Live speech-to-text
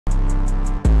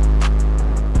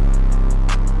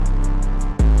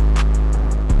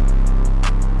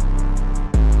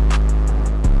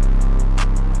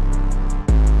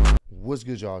What's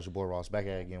good, y'all? It's your boy Ross back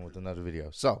at it again with another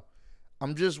video. So,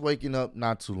 I'm just waking up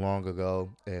not too long ago,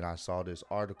 and I saw this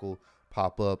article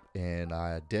pop up, and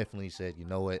I definitely said, you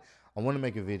know what? I want to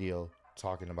make a video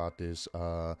talking about this.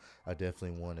 I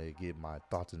definitely want to get my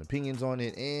thoughts and opinions on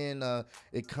it, and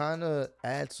it kind of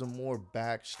adds some more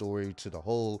backstory to the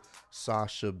whole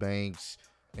Sasha Banks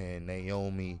and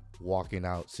Naomi walking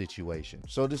out situation.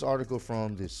 So, this article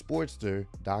from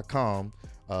thesportster.com,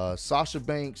 Sasha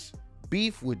Banks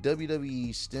beef with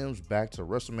WWE stems back to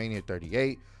WrestleMania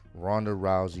 38, Ronda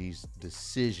Rousey's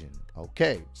decision.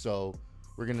 Okay, so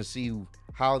we're going to see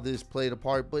how this played a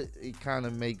part, but it kind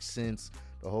of makes sense.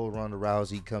 The whole Ronda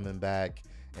Rousey coming back,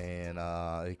 and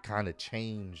it kind of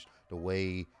changed the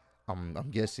way I'm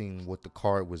guessing what the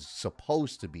card was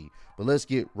supposed to be. But let's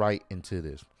get right into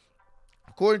this.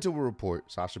 According to a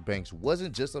report, Sasha Banks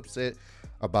wasn't just upset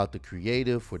about the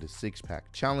creative for the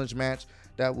six-pack challenge match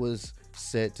that was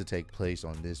set to take place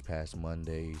on this past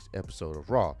Monday's episode of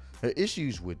Raw. Her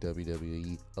issues with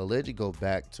WWE allegedly go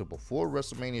back to before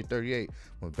WrestleMania 38,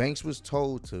 when Banks was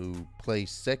told to play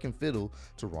second fiddle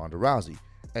to Ronda Rousey.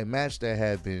 A match that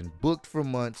had been booked for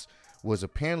months was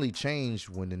apparently changed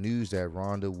when the news that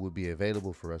Ronda would be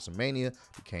available for WrestleMania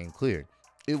became clear.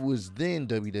 It was then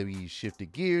WWE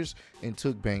shifted gears and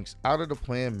took Banks out of the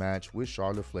planned match with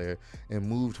Charlotte Flair and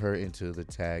moved her into the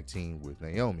tag team with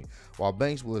Naomi. While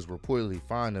Banks was reportedly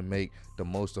fine to make the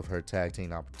most of her tag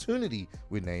team opportunity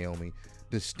with Naomi,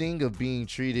 the sting of being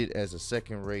treated as a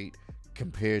second rate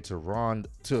compared to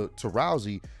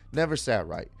Rousey never sat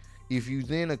right. If you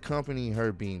then accompany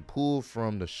her being pulled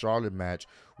from the Charlotte match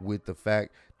with the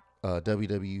fact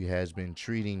WWE has been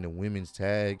treating the women's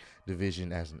tag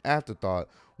division as an afterthought,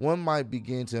 one might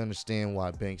begin to understand why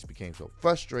Banks became so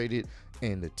frustrated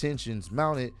and the tensions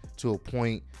mounted to a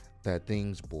point that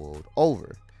things boiled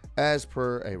over. As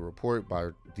per a report by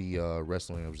the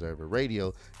Wrestling Observer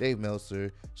Radio, Dave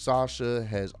Meltzer, Sasha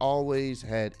has always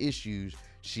had issues.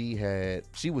 She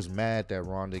was mad that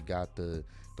Ronda got the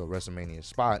WrestleMania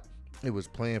spot. It was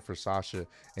planned for Sasha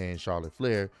and Charlotte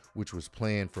Flair, which was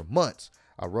planned for months.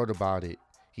 I wrote about it,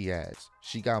 he adds.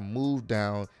 She got moved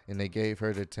down and they gave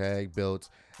her the tag belts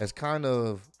as kind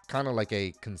of like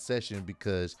a concession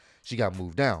because she got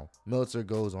moved down. Meltzer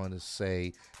goes on to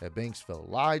say that Banks felt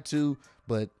lied to,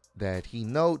 but that he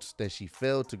notes that she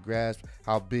failed to grasp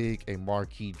how big a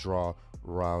marquee draw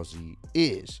Rousey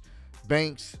is.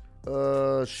 Banks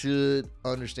should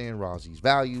understand Rousey's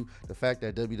value. The fact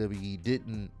that WWE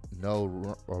didn't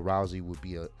know Rousey would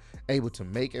be able to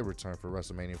make a return for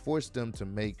WrestleMania forced them to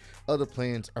make other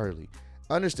plans early.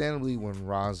 Understandably, when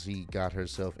Rousey got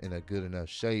herself in a good enough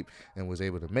shape and was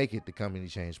able to make it, the company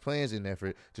changed plans in an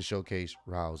effort to showcase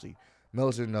Rousey.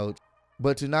 Meltzer notes,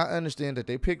 but to not understand that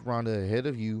they picked Ronda ahead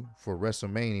of you for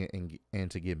WrestleMania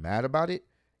and to get mad about it?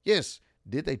 Yes.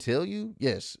 Did they tell you?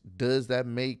 Yes. Does that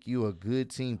make you a good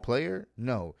team player?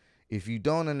 No. If you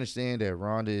don't understand that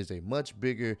Ronda is a much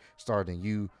bigger star than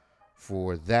you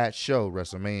for that show,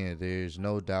 WrestleMania, there's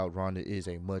no doubt Ronda is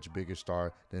a much bigger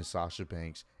star than Sasha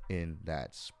Banks in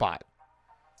that spot.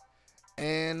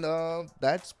 And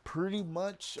that's pretty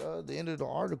much the end of the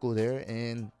article there.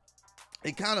 And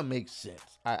it kind of makes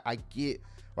sense. I get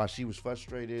why she was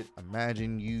frustrated.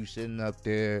 Imagine you sitting up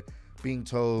there being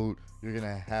told you're going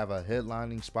to have a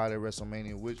headlining spot at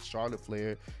WrestleMania with Charlotte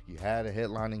Flair. You had a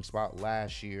headlining spot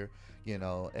last year, you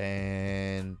know,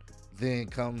 and then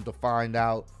come to find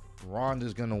out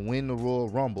Ronda's going to win the Royal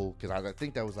Rumble, because I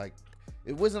think that was like,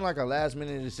 it wasn't like a last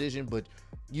minute decision, but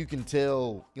you can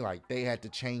tell, you know, like they had to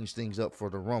change things up for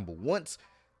the Rumble. Once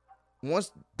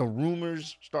the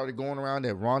rumors started going around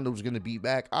that Ronda was going to be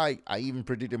back, I even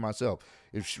predicted myself,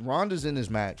 if Ronda's in this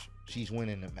match, she's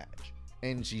winning the match.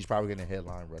 And she's probably going to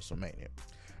headline WrestleMania.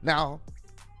 Now,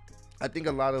 I think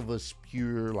a lot of us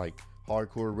pure, like,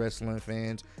 hardcore wrestling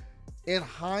fans, in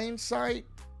hindsight,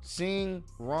 seeing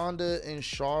Ronda and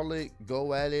Charlotte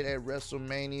go at it at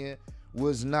WrestleMania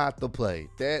was not the play.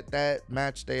 That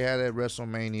match they had at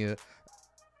WrestleMania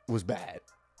was bad.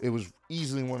 It was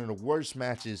easily one of the worst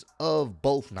matches of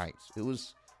both nights. It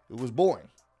was boring.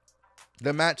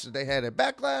 The match that they had at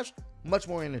Backlash, much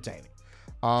more entertaining.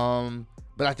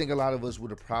 But I think a lot of us would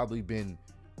have probably been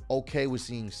okay with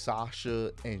seeing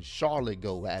Sasha and Charlotte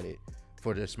go at it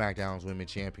for the SmackDown's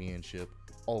Women's Championship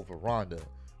over Ronda.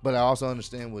 But I also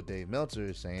understand what Dave Meltzer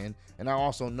is saying, and I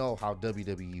also know how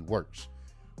WWE works.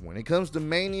 When it comes to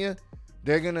Mania,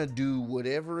 they're going to do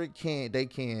whatever they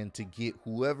can to get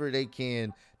whoever they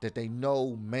can that they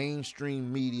know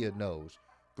mainstream media knows.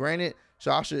 Granted,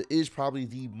 Sasha is probably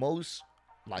the most,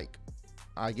 like,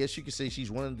 I guess you could say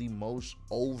she's one of the most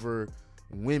over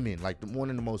women, like one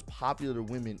of the most popular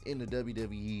women in the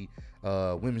WWE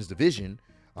women's division.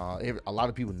 A lot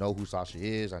of people know who Sasha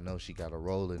is. I know she got a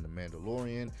role in The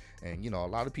Mandalorian, and a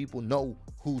lot of people know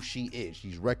who she is.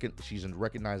 She's a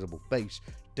recognizable face,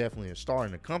 definitely a star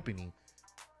in the company.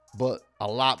 But a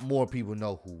lot more people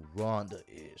know who Ronda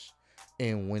is.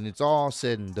 And when it's all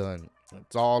said and done,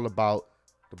 it's all about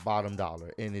the bottom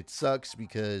dollar. And it sucks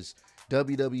because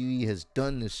WWE has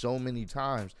done this so many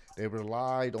times. They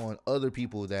relied on other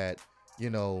people that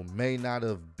may not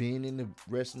have been in the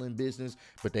wrestling business,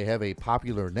 but they have a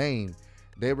popular name.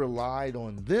 They relied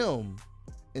on them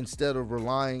instead of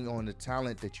relying on the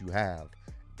talent that you have.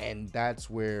 And that's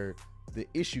where the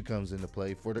issue comes into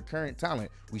play for the current talent.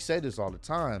 We say this all the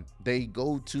time. They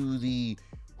go to the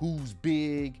who's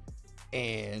big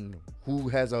and who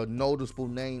has a noticeable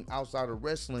name outside of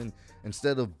wrestling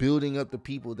instead of building up the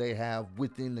people they have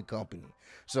within the company.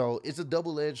 So it's a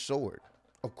double-edged sword.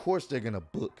 Of course they're going to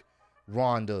book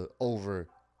Ronda over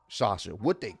Sasha.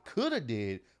 What they could have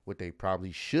did, what they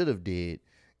probably should have did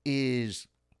is,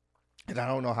 and I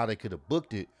don't know how they could have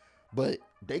booked it, but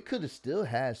they could have still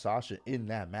had Sasha in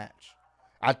that match.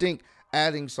 I think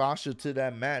adding Sasha to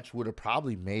that match would have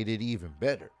probably made it even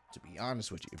better, to be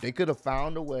honest with you. If they could have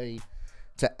found a way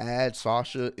to add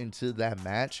Sasha into that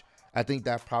match, I think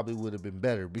that probably would have been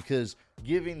better, because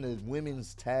giving the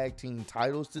women's tag team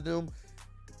titles to them,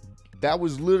 that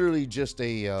was literally just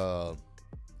a,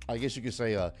 I guess you could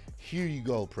say a here you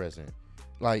go present.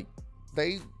 Like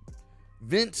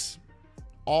Vince,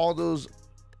 all those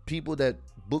people that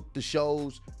booked the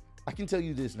shows, I can tell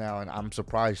you this now, and I'm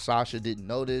surprised Sasha didn't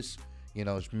know this.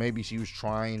 Maybe she was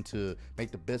trying to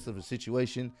make the best of a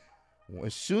situation.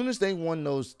 As soon as they won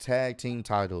those tag team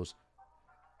titles,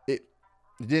 it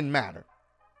didn't matter.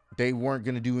 They weren't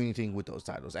going to do anything with those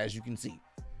titles. As you can see,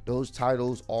 those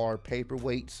titles are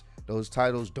paperweights. Those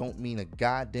titles don't mean a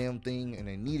goddamn thing, and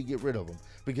they need to get rid of them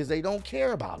because they don't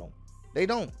care about them. They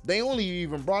don't. They only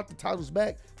even brought the titles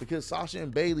back because Sasha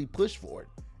and Bayley pushed for it.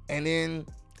 And then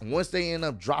once they end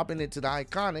up dropping it to the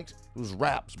Iconics, it was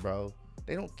wraps, bro.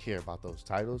 They don't care about those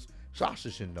titles.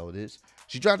 Sasha should know this.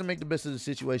 She tried to make the best of the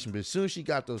situation, but as soon as she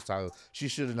got those titles, she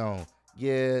should have known,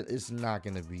 yeah, it's not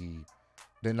going to be,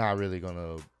 they're not really going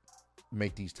to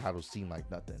make these titles seem like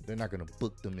nothing. They're not going to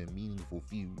book them in meaningful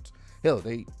feuds. Hell,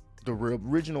 the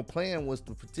original plan was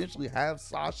to potentially have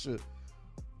Sasha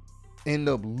end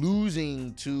up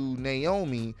losing to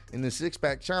Naomi in the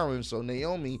six-pack challenge so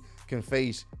Naomi can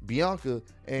face Bianca,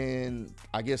 and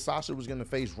I guess Sasha was going to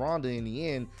face Ronda in the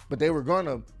end, but they were going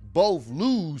to both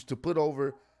lose to put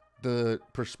over the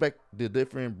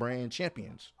different brand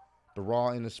champions, the Raw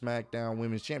and the SmackDown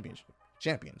Women's champions.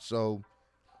 So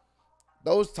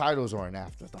those titles are an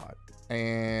afterthought,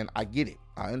 and I get it.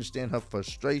 I understand her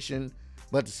frustration,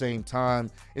 but at the same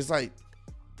time, it's like,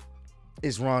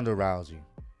 it's Ronda Rousey.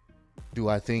 Do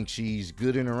I think she's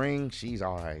good in the ring? She's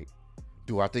all right.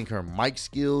 Do I think her mic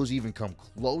skills even come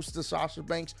close to Sasha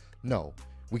Banks? No.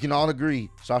 We can all agree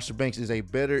Sasha Banks is a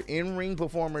better in-ring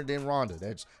performer than Ronda.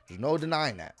 There's no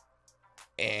denying that.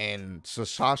 And so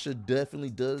Sasha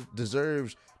definitely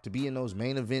deserves to be in those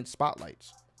main event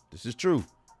spotlights. This is true.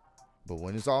 But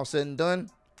when it's all said and done,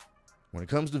 when it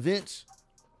comes to Vince,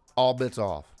 all bets are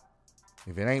off.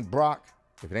 If it ain't Brock,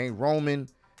 if it ain't Roman,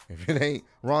 if it ain't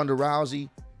Ronda Rousey,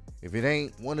 if it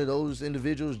ain't one of those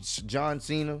individuals, John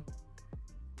Cena,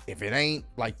 if it ain't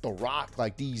like The Rock,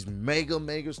 like these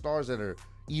mega stars that are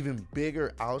even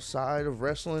bigger outside of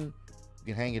wrestling,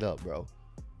 you can hang it up, bro.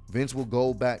 Vince will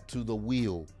go back to the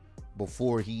wheel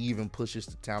before he even pushes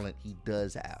the talent he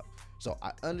does have. So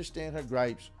I understand her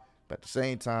gripes, but at the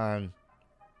same time,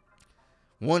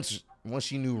 once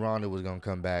she knew Ronda was going to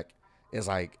come back, it's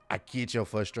like, I get your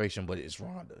frustration, but it's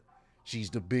Ronda. She's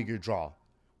the bigger draw.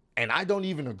 And I don't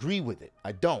even agree with it.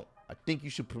 I don't. I think you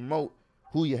should promote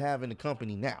who you have in the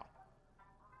company now.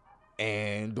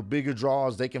 And the bigger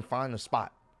draws, they can find a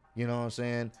spot. You know what I'm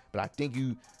saying? But I think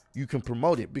you can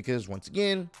promote it because, once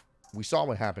again, we saw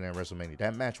what happened at WrestleMania.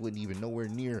 That match wasn't even nowhere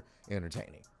near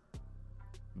entertaining.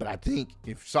 But I think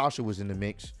if Sasha was in the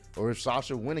mix, or if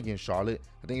Sasha went against Charlotte,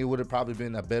 I think it would have probably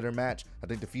been a better match. I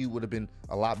think the feud would have been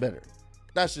a lot better.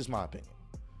 That's just my opinion.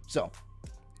 So,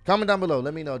 comment down below.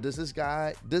 Let me know, does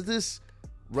this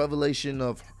revelation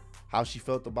of how she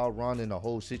felt about Ronda and the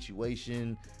whole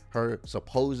situation, her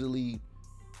supposedly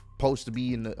supposed to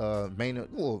be in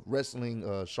the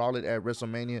wrestling Charlotte at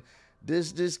WrestleMania,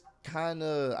 this kind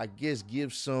of, I guess,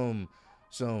 gives some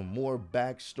more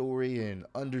backstory and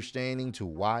understanding to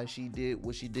why she did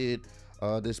what she did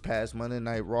this past Monday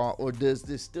Night Raw? Or does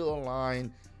this still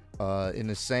align in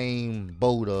the same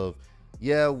boat of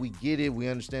yeah, we get it. We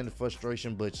understand the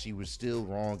frustration, but she was still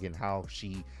wrong in how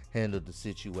she handled the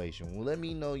situation. Well, let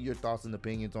me know your thoughts and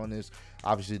opinions on this.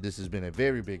 Obviously, this has been a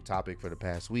very big topic for the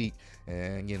past week.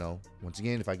 And, you know, once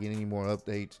again, if I get any more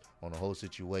updates on the whole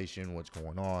situation, what's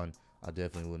going on, I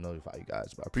definitely will notify you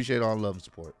guys. But I appreciate all the love and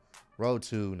support. Road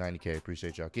to 90K.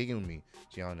 Appreciate y'all kicking with me.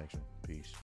 See y'all next one.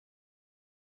 Peace.